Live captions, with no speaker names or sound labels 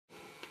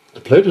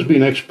The plate has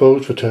been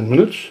exposed for 10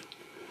 minutes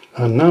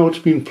and now it's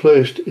been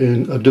placed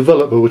in a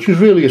developer, which is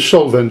really a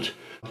solvent,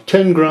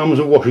 10 grams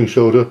of washing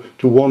soda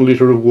to 1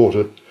 litre of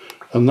water,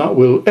 and that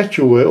will etch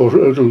away,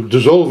 or it'll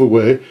dissolve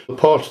away, the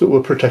parts that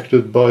were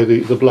protected by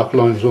the black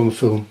lines on the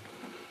film.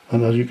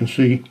 And as you can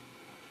see,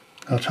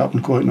 that's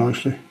happened quite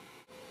nicely.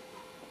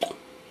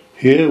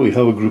 Here we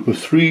have a group of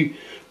 3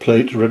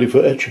 plates ready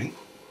for etching.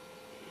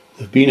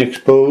 They've been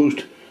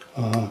exposed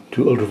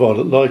to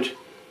ultraviolet light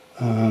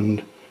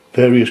and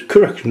various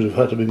corrections have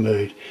had to be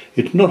made.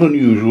 It's not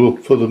unusual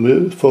for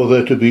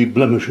there to be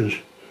blemishes,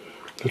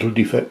 little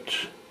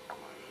defects,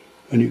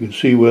 and you can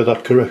see where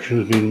that correction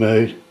has been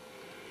made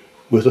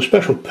with a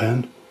special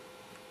pen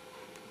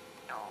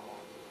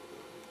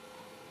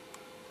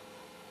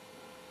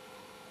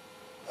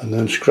and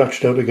then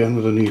scratched out again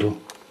with a needle.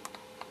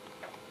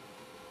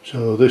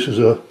 So this is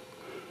an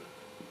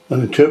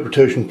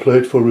interpretation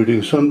plate for reading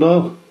a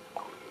sundial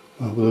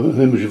with an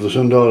image of the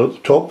sundial at the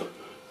top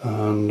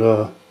and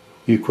the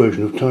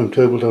equation of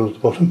timetable down at the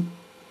bottom.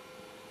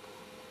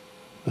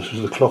 This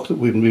is the clock that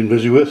we've been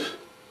busy with,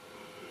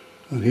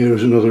 and here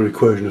is another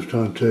equation of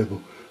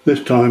timetable,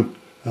 this time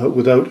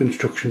without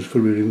instructions for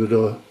reading the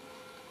dial.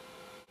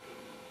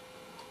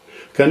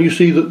 Can you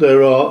see that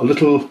there are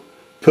little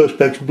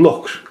perspex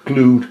blocks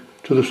glued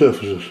to the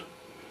surfaces?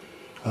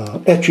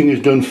 Etching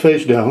is done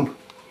face down,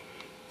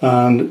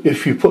 and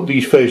if you put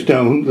these face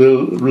down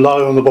they'll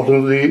lie on the bottom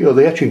of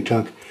the etching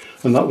tank,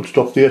 and that would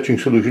stop the etching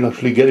solution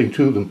actually getting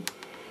to them.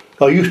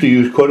 I used to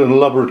use quite an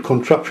elaborate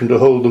contraption to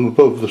hold them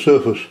above the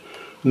surface,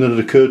 and then it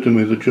occurred to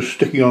me that just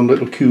sticking on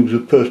little cubes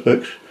of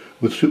perspex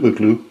with super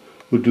glue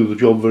would do the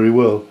job very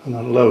well, and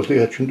that allows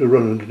the etching to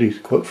run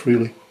underneath quite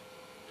freely.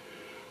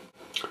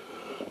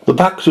 The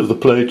backs of the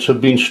plates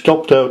have been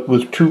stopped out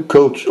with 2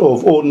 coats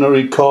of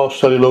ordinary car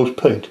cellulose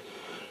paint.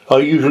 I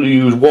usually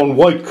use 1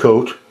 white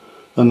coat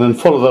and then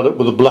follow that up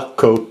with a black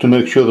coat to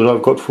make sure that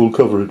I've got full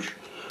coverage.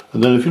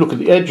 And then if you look at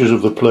the edges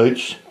of the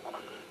plates,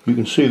 you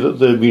can see that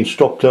they've been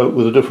stopped out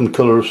with a different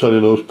colour of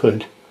cellulose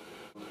paint.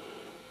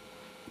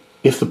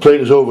 If the plate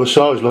is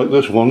oversized like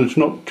this one, it's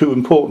not too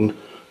important,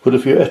 but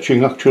if you're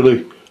etching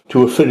actually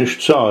to a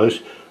finished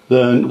size,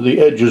 then the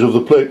edges of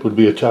the plate would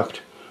be attacked,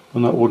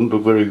 and that wouldn't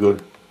look very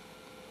good.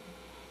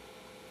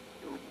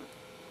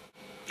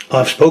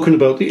 I've spoken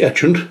about the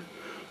etchant,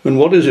 and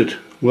what is it?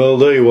 Well,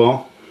 there you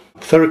are,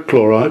 ferric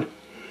chloride,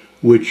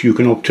 which you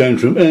can obtain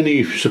from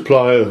any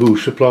supplier who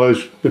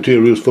supplies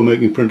materials for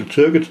making printed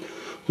circuits.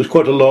 There's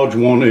quite a large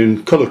one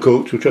in colour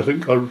coats, which I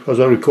think, as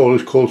I recall,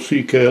 is called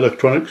CK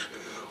Electronics,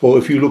 or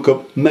if you look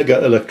up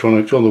Mega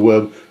Electronics on the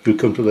web, you'll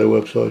come to their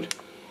website.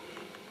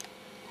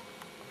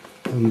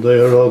 And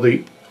there are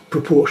the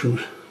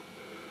proportions,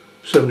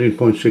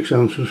 17.6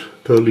 ounces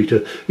per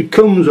litre. It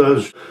comes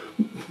as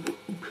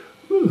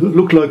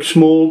look like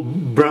small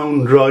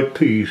brown dried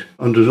peas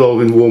and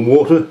dissolve in warm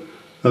water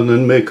and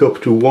then make up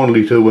to 1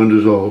 litre when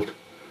dissolved.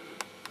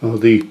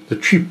 The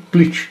cheap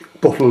bleach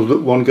bottles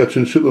that one gets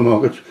in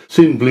supermarkets,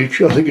 thin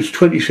bleach, I think it's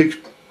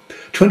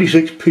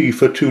 26p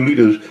for 2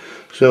 litres,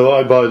 so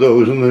I buy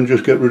those and then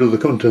just get rid of the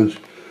contents.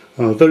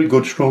 Very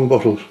good strong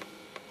bottles.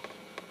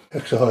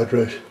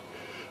 Hexahydrate.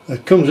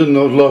 It comes in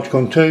those large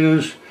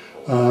containers,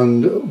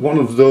 and one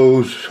of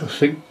those, I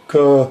think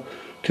 2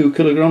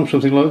 kilograms,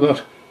 something like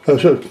that.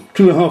 So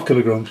 2.5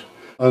 kilograms,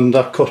 and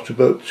that costs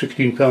about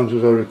 £16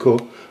 as I recall.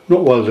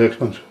 Not wildly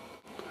expensive.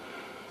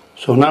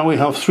 So now we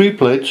have 3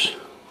 plates,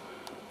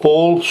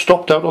 all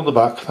stopped out on the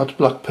back, that's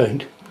black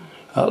paint,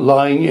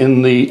 lying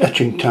in the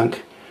etching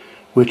tank,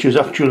 which is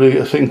actually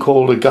a thing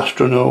called a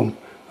gastronome,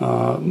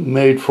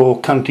 made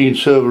for canteen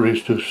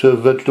serveries to serve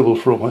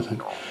vegetables from, I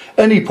think.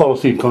 Any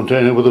polythene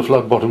container with a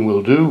flat bottom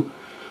will do.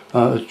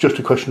 It's just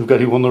a question of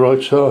getting one the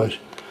right size.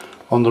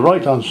 On the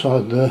right hand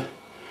side there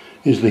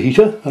is the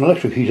heater, an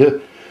electric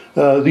heater.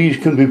 These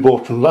can be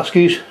bought from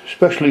Lasky's,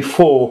 especially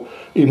for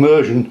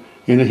immersion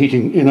in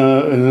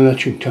an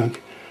etching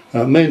tank.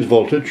 Mains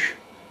voltage,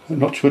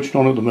 not switched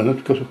on at the minute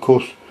because of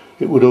course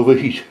it would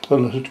overheat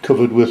unless it's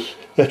covered with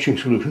etching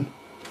solution.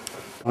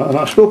 And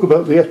I spoke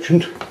about the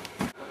etchant.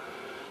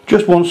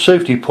 Just one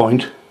safety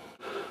point.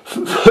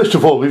 First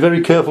of all, be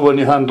very careful when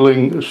you're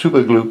handling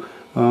super glue.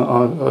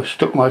 I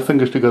stuck my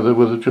fingers together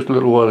with it just a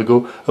little while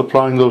ago,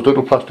 applying those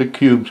little plastic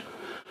cubes.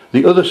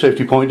 The other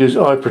safety point is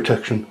eye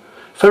protection.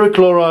 Ferric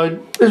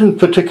chloride isn't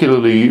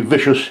particularly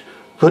vicious,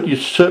 but you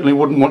certainly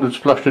wouldn't want it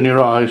splashed in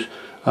your eyes.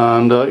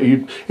 And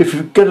if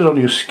you get it on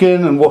your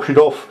skin and wash it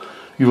off,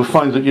 you will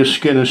find that your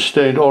skin is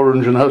stained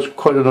orange and has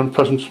quite an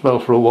unpleasant smell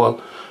for a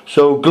while.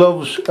 So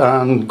gloves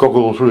and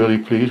goggles really,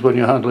 please, when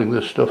you're handling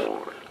this stuff.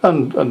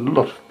 And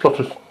lots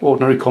of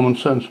ordinary common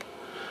sense.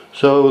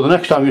 So the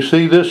next time you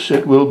see this,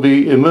 it will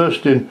be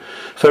immersed in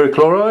ferric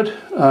chloride,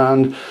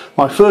 and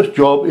my first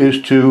job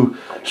is to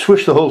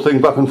swish the whole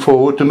thing back and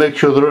forward to make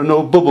sure there are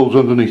no bubbles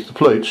underneath the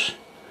plates.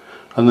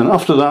 And then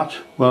after that,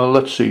 well,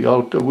 let's see,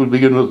 we'll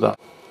begin with that.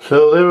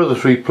 So there are the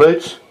 3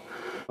 plates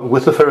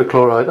with the ferric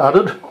chloride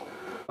added.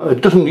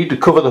 It doesn't need to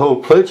cover the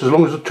whole plate as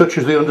long as it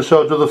touches the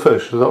undersides of the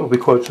face, so that will be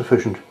quite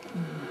sufficient.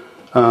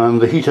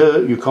 and the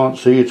heater you can't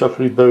see, it's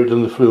actually buried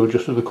in the fluid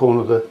just in the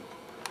corner there.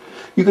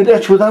 You can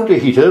etch without a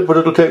heater, but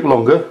it'll take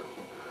longer.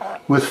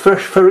 With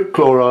fresh ferric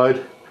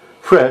chloride,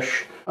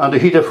 fresh, and a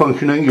heater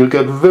functioning, you'll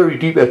get very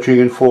deep etching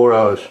in 4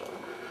 hours.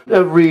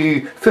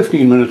 Every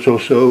 15 minutes or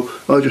so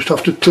I just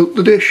have to tilt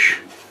the dish.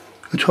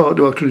 It's hard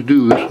to actually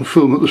do this and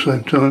film at the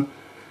same time,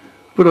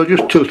 but I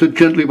just tilt it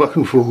gently back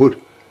and forward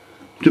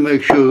to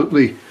make sure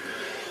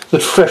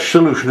that fresh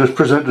solution is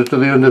presented to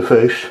the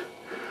interface.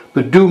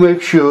 But do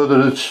make sure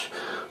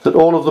that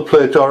all of the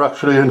plates are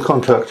actually in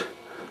contact,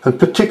 and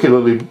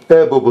particularly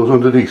air bubbles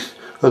underneath,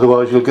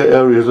 otherwise you'll get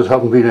areas that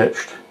haven't been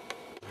etched.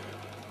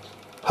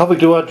 Having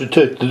to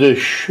agitate the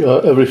dish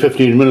every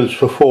 15 minutes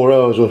for 4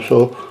 hours or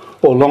so,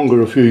 or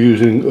longer if you're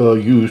using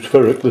used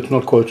ferric that's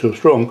not quite so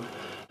strong.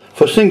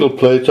 For single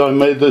plates I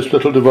made this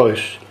little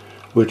device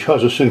which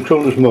has a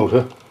synchronous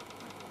motor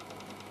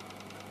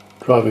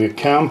driving a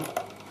cam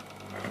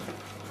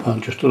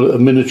and just a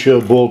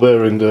miniature ball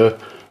bearing there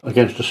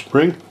against a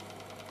spring,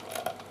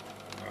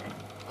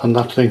 and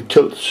that thing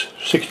tilts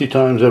 60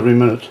 times every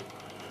minute,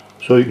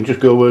 so you can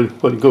just go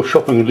go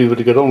shopping and leave it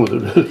to get on with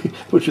it really,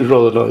 which is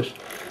rather nice.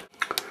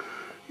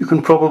 You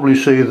can probably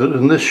see that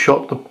in this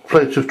shot the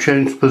plates have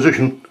changed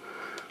position.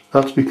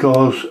 That's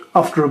because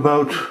after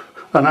about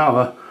an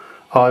hour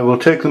I will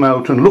take them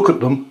out and look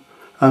at them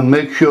and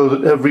make sure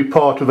that every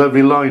part of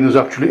every line is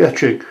actually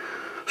etching.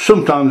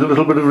 Sometimes a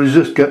little bit of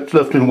resist gets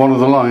left in one of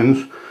the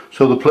lines,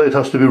 so the plate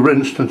has to be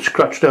rinsed and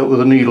scratched out with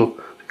a needle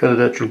to get it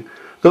etching.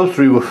 Those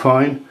three were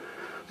fine.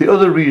 The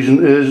other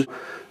reason is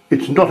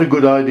it's not a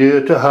good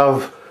idea to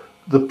have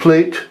the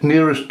plate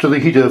nearest to the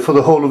heater for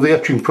the whole of the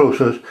etching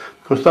process,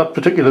 because that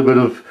particular bit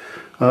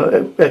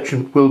of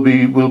etching will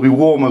be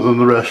warmer than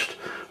the rest,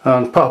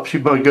 and perhaps you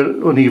might get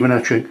uneven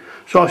etching.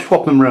 So I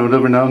swap them around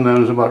every now and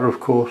then as a matter of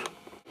course.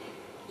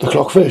 The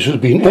clock face has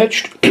been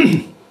etched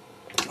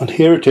and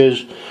here it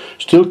is,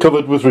 still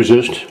covered with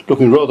resist,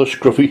 looking rather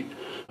scruffy,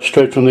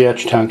 straight from the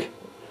etch tank.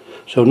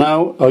 So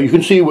now you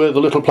can see where the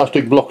little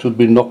plastic blocks have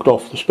been knocked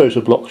off, the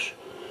spacer blocks.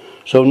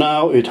 So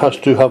now it has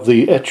to have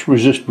the etch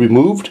resist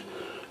removed,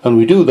 and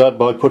we do that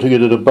by putting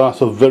it in a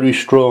bath of very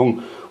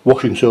strong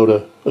washing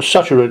soda, a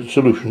saturated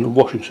solution of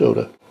washing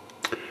soda.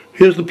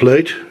 Here's the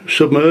plate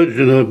submerged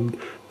in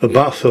a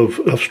bath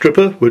of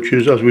stripper, which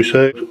is, as we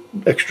say,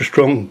 extra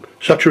strong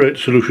saturated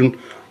solution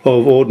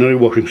of ordinary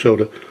washing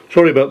soda.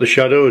 Sorry about the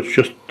shadow, it's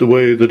just the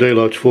way the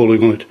daylight's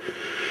falling on it.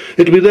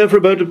 It'll be there for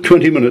about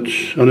 20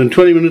 minutes, and in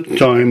 20 minutes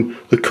time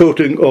the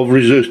coating of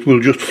resist will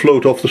just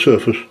float off the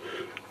surface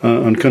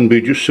and can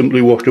be just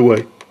simply washed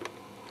away.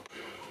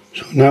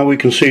 So now we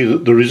can see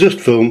that the resist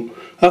film,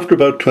 after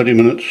about 20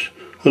 minutes,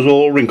 has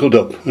all wrinkled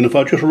up, and if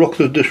I just rock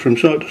the dish from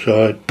side to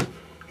side,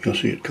 you'll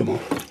see it come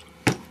off.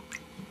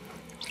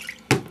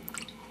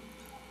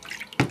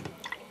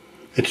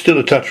 It's still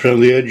attached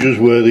around the edges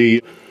where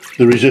the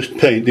resist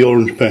paint, the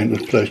orange paint,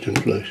 was placed in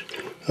place.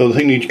 So the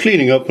thing needs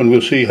cleaning up, and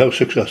we'll see how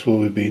successful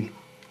we've been.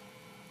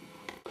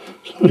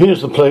 So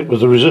here's the plate with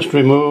the resist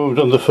removed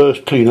and the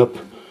first clean-up.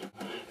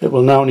 It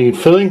will now need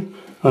filling,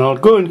 and I'll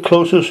go in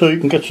closer so you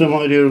can get some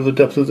idea of the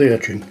depth of the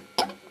etching.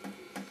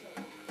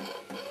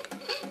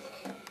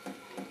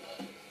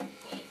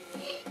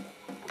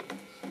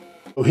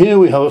 So here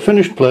we have a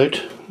finished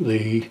plate.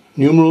 The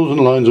numerals and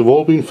lines have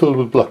all been filled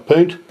with black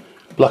paint,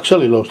 black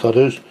cellulose that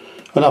is,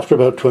 and after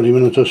about 20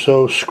 minutes or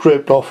so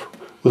scraped off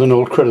with an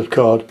old credit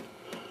card,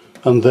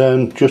 and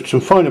then just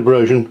some fine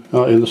abrasion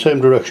in the same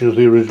direction as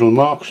the original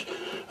marks,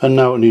 and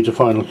now it needs a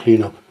final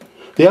clean up.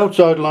 The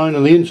outside line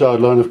and the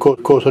inside line of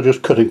course are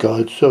just cutting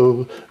guides,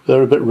 so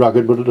they're a bit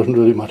ragged, but it doesn't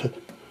really matter.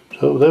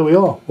 So there we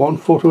are, one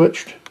photo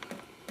etched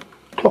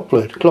clock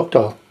plate, clock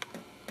dial.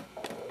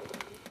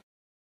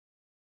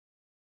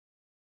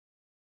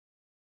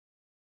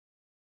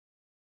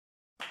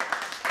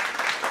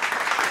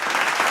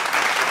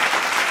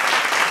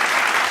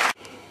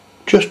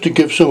 Just to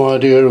give some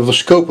idea of the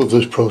scope of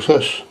this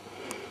process,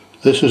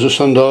 this is a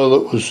sundial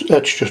that was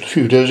etched just a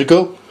few days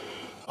ago.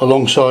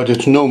 Alongside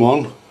its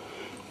gnomon,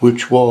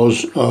 which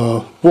was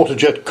water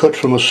jet cut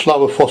from a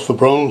slab of phosphor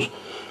bronze,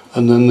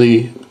 and then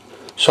the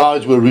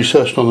sides were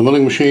recessed on the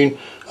milling machine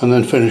and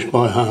then finished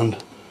by hand.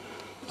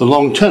 The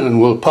long tenon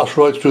will pass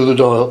right through the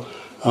dial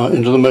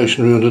into the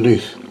masonry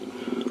underneath.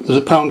 There's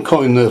a pound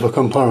coin there for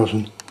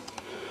comparison.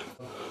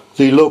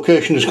 The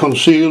location is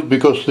concealed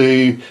because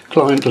the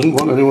client doesn't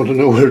want anyone to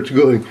know where it's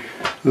going.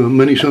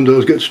 Many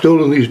sundials get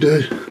stolen these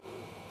days.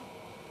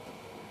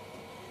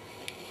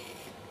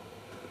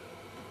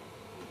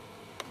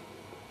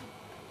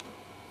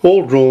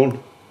 All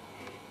drawn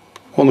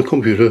on the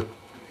computer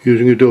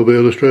using Adobe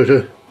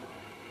Illustrator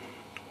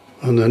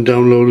and then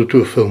downloaded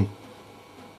to a film.